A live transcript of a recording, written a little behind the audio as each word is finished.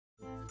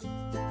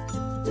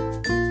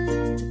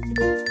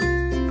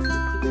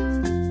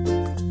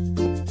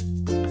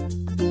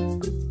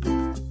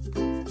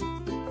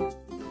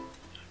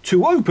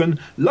To open,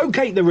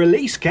 locate the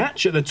release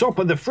catch at the top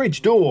of the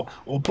fridge door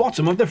or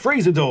bottom of the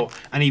freezer door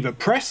and either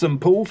press and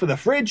pull for the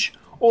fridge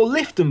or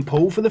lift and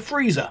pull for the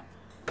freezer.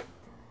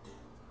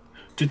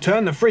 To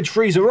turn the fridge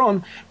freezer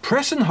on,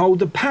 press and hold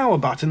the power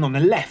button on the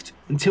left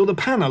until the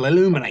panel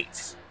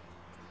illuminates.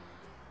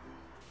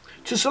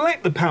 To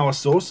select the power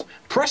source,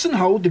 press and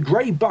hold the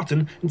grey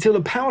button until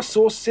the power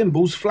source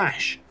symbols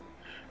flash.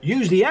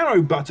 Use the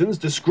arrow buttons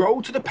to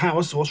scroll to the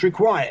power source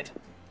required.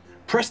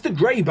 Press the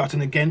grey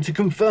button again to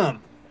confirm.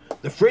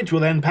 The fridge will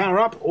then power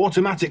up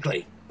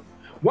automatically.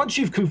 Once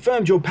you've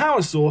confirmed your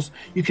power source,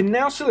 you can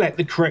now select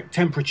the correct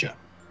temperature.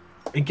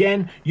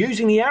 Again,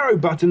 using the arrow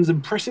buttons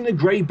and pressing the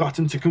grey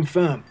button to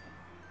confirm.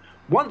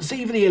 Once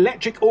either the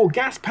electric or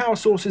gas power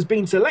source has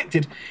been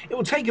selected, it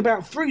will take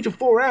about 3 to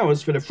 4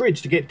 hours for the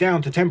fridge to get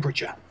down to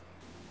temperature.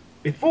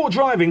 Before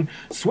driving,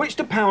 switch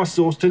the power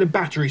source to the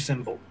battery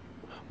symbol.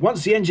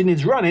 Once the engine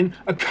is running,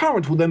 a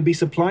current will then be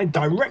supplied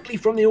directly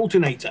from the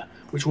alternator,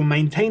 which will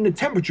maintain the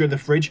temperature of the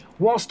fridge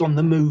whilst on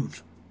the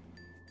move.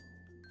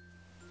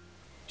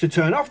 To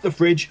turn off the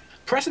fridge,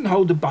 press and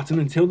hold the button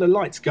until the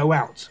lights go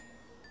out.